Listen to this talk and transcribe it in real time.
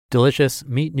Delicious,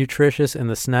 meat nutritious, and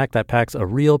the snack that packs a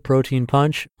real protein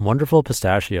punch, Wonderful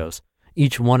Pistachios.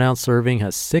 Each 1 ounce serving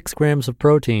has 6 grams of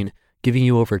protein, giving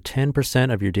you over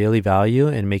 10% of your daily value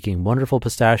and making Wonderful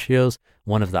Pistachios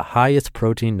one of the highest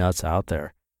protein nuts out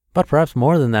there. But perhaps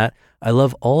more than that, I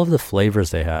love all of the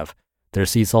flavors they have. Their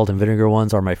sea salt and vinegar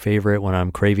ones are my favorite when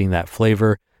I'm craving that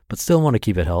flavor, but still want to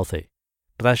keep it healthy.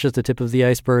 But that's just the tip of the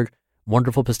iceberg.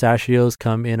 Wonderful Pistachios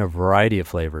come in a variety of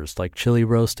flavors like chili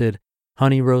roasted,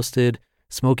 honey roasted,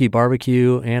 smoky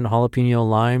barbecue, and jalapeno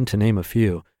lime, to name a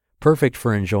few. Perfect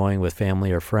for enjoying with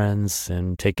family or friends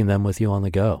and taking them with you on the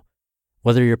go.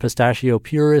 Whether you're a pistachio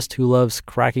purist who loves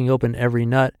cracking open every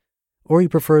nut, or you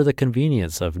prefer the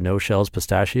convenience of no-shells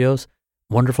pistachios,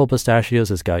 Wonderful Pistachios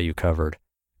has got you covered.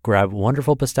 Grab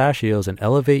Wonderful Pistachios and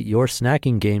elevate your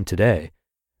snacking game today.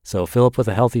 So fill up with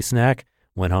a healthy snack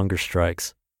when hunger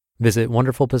strikes. Visit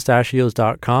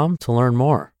wonderfulpistachios.com to learn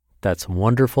more. That's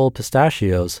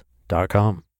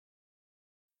wonderfulpistachios.com.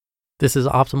 This is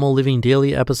Optimal Living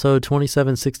Daily episode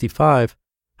 2765,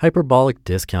 Hyperbolic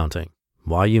Discounting,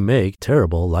 Why You Make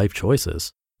Terrible Life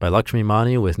Choices, by Lakshmi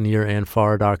with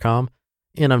nearandfar.com.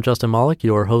 And I'm Justin Malik,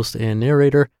 your host and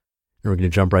narrator, and we're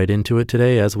going to jump right into it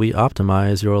today as we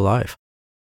optimize your life.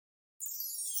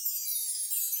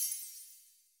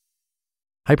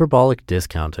 Hyperbolic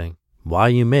Discounting, Why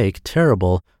You Make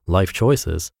Terrible Life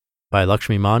Choices, by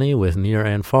Lakshmi with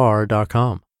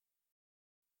nearandfar.com.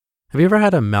 Have you ever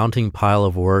had a mounting pile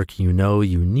of work you know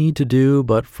you need to do,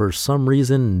 but for some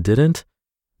reason didn't?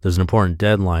 There's an important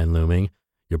deadline looming,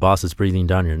 your boss is breathing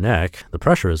down your neck, the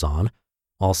pressure is on,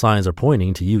 all signs are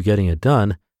pointing to you getting it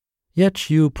done, yet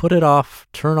you put it off,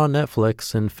 turn on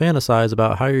Netflix, and fantasize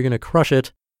about how you're going to crush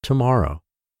it tomorrow.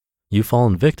 You've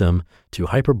fallen victim to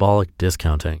hyperbolic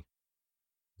discounting.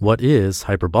 What is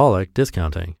hyperbolic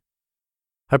discounting?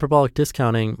 Hyperbolic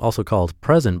discounting, also called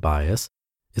present bias,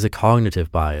 is a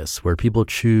cognitive bias where people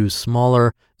choose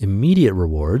smaller, immediate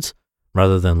rewards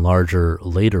rather than larger,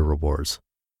 later rewards.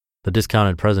 The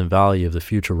discounted present value of the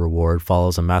future reward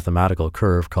follows a mathematical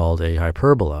curve called a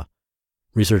hyperbola.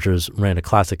 Researchers ran a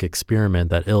classic experiment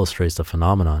that illustrates the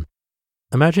phenomenon.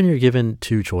 Imagine you're given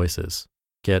 2 choices: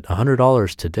 get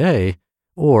 $100 today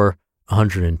or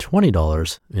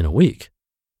 $120 in a week.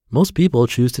 Most people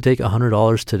choose to take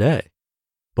 $100 today.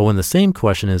 But when the same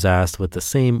question is asked with the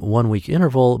same 1-week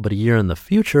interval but a year in the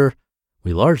future,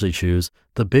 we largely choose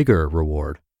the bigger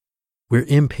reward. We're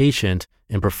impatient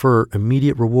and prefer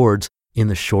immediate rewards in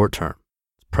the short term,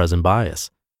 present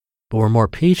bias. But we're more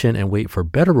patient and wait for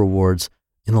better rewards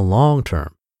in the long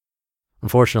term.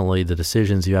 Unfortunately, the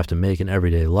decisions you have to make in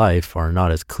everyday life are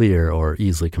not as clear or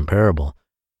easily comparable.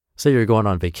 Say you're going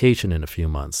on vacation in a few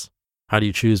months. How do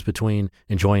you choose between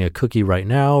enjoying a cookie right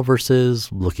now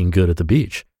versus looking good at the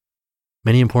beach?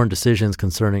 Many important decisions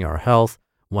concerning our health,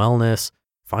 wellness,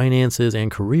 finances,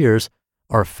 and careers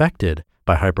are affected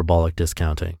by hyperbolic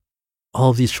discounting. All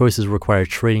of these choices require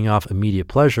trading off immediate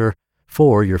pleasure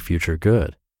for your future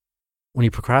good. When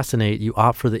you procrastinate, you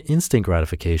opt for the instant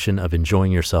gratification of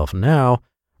enjoying yourself now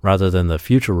rather than the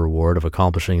future reward of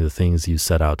accomplishing the things you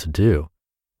set out to do.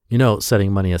 You know,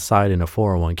 setting money aside in a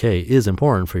 401k is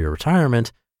important for your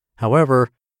retirement. However,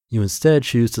 you instead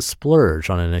choose to splurge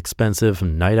on an expensive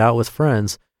night out with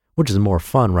friends, which is more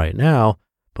fun right now,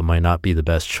 but might not be the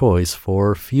best choice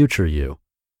for future you.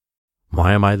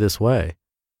 Why am I this way?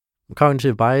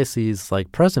 Cognitive biases,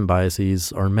 like present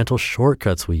biases, are mental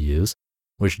shortcuts we use,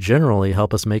 which generally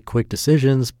help us make quick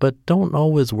decisions, but don't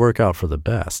always work out for the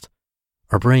best.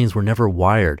 Our brains were never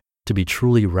wired to be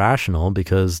truly rational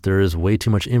because there is way too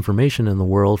much information in the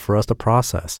world for us to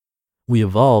process. We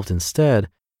evolved instead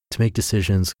to make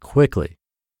decisions quickly.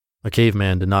 A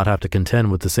caveman did not have to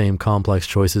contend with the same complex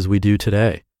choices we do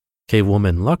today.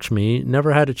 Cavewoman Lakshmi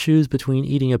never had to choose between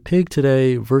eating a pig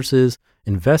today versus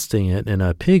investing it in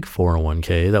a pig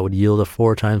 401k that would yield a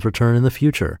 4 times return in the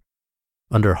future.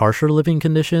 Under harsher living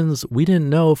conditions, we didn't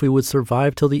know if we would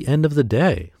survive till the end of the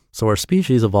day, so our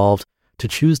species evolved to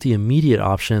choose the immediate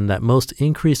option that most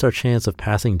increased our chance of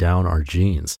passing down our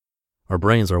genes. Our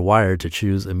brains are wired to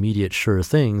choose immediate sure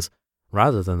things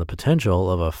rather than the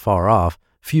potential of a far-off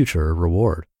future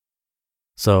reward.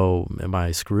 So, am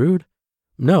I screwed?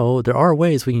 No, there are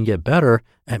ways we can get better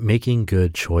at making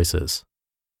good choices.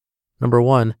 Number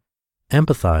 1,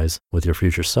 empathize with your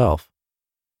future self.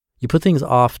 You put things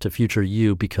off to future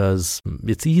you because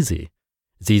it's easy.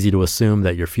 It's easy to assume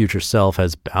that your future self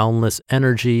has boundless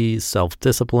energy,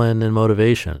 self-discipline, and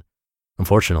motivation.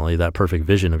 Unfortunately, that perfect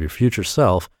vision of your future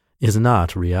self is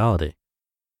not reality.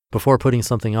 Before putting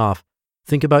something off,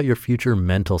 think about your future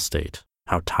mental state,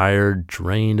 how tired,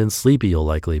 drained, and sleepy you'll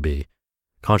likely be.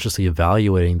 Consciously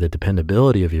evaluating the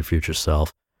dependability of your future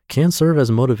self can serve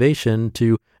as motivation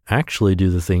to actually do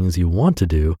the things you want to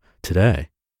do today.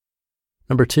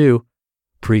 Number 2,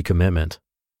 pre-commitment.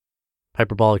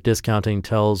 Hyperbolic discounting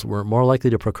tells we're more likely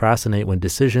to procrastinate when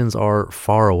decisions are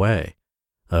far away.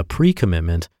 A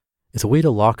pre-commitment is a way to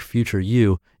lock future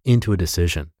you into a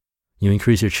decision. You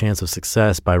increase your chance of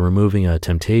success by removing a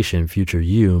temptation future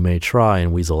you may try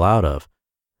and weasel out of.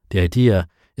 The idea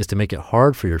is to make it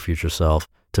hard for your future self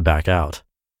to back out.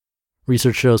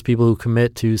 Research shows people who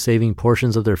commit to saving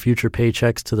portions of their future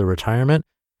paychecks to their retirement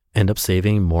end up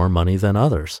saving more money than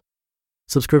others.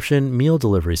 Subscription meal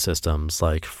delivery systems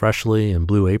like Freshly and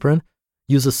Blue Apron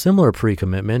use a similar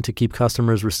pre-commitment to keep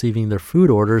customers receiving their food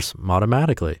orders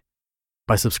automatically.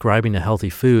 By subscribing to healthy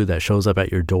food that shows up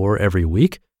at your door every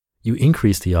week, you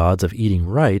increase the odds of eating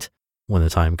right when the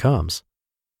time comes.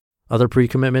 Other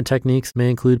pre-commitment techniques may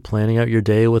include planning out your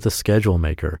day with a schedule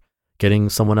maker, getting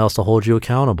someone else to hold you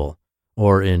accountable,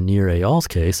 or in Nir Eyal's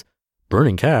case,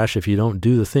 burning cash if you don't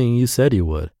do the thing you said you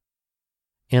would.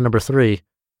 And number 3,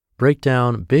 break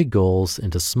down big goals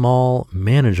into small,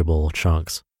 manageable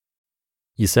chunks.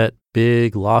 You set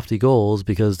big, lofty goals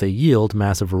because they yield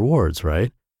massive rewards,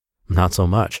 right? Not so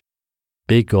much.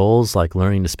 Big goals like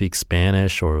learning to speak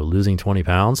Spanish or losing 20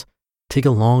 pounds take a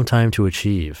long time to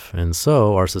achieve, and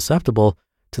so are susceptible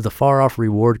to the far-off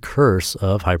reward curse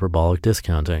of hyperbolic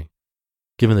discounting.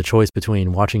 Given the choice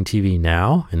between watching TV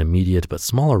now, an immediate but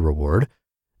smaller reward,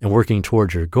 and working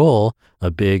towards your goal,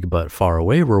 a big but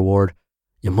far-away reward,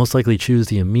 you'll most likely choose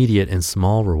the immediate and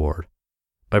small reward.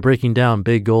 By breaking down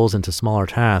big goals into smaller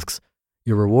tasks,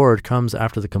 your reward comes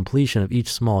after the completion of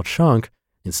each small chunk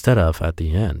instead of at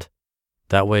the end.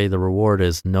 That way, the reward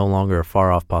is no longer a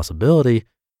far-off possibility,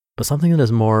 but something that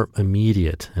is more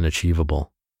immediate and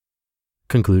achievable.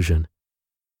 Conclusion.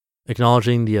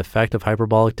 Acknowledging the effect of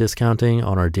hyperbolic discounting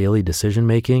on our daily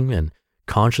decision-making and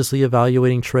consciously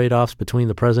evaluating trade-offs between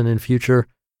the present and future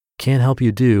can help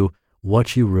you do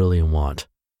what you really want.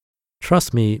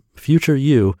 Trust me, future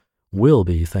you will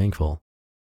be thankful.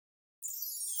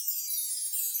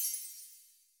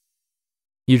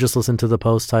 You just listened to the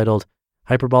post titled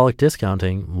Hyperbolic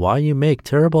Discounting, Why You Make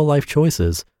Terrible Life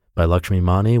Choices by Lakshmi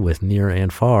Mani with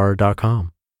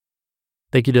nirandfar.com.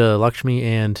 Thank you to Lakshmi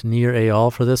and Nir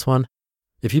Eyal for this one.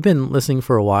 If you've been listening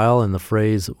for a while and the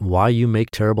phrase, why you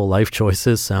make terrible life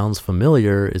choices sounds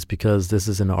familiar, it's because this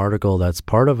is an article that's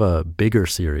part of a bigger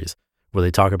series where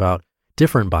they talk about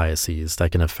different biases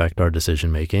that can affect our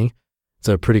decision-making. It's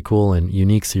a pretty cool and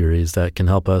unique series that can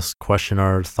help us question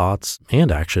our thoughts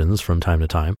and actions from time to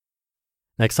time.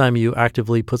 Next time you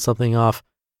actively put something off,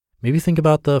 maybe think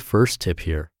about the first tip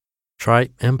here. Try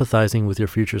empathizing with your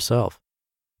future self.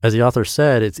 As the author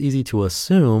said, it's easy to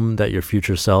assume that your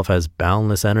future self has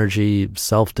boundless energy,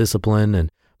 self-discipline,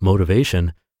 and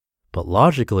motivation, but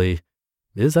logically,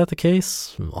 is that the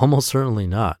case? Almost certainly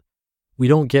not. We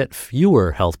don't get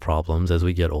fewer health problems as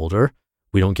we get older.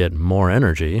 We don't get more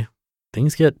energy.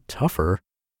 Things get tougher.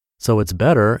 So it's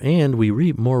better, and we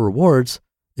reap more rewards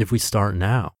if we start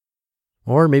now.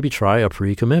 Or maybe try a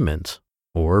pre-commitment,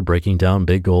 or breaking down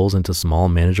big goals into small,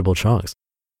 manageable chunks.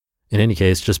 In any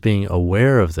case, just being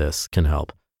aware of this can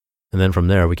help. And then from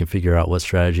there, we can figure out what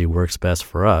strategy works best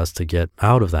for us to get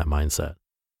out of that mindset.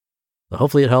 So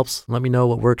hopefully it helps. Let me know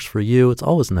what works for you. It's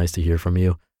always nice to hear from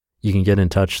you. You can get in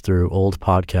touch through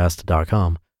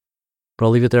oldpodcast.com. But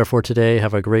I'll leave it there for today.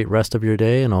 Have a great rest of your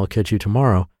day, and I'll catch you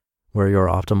tomorrow where your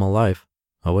optimal life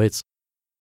awaits.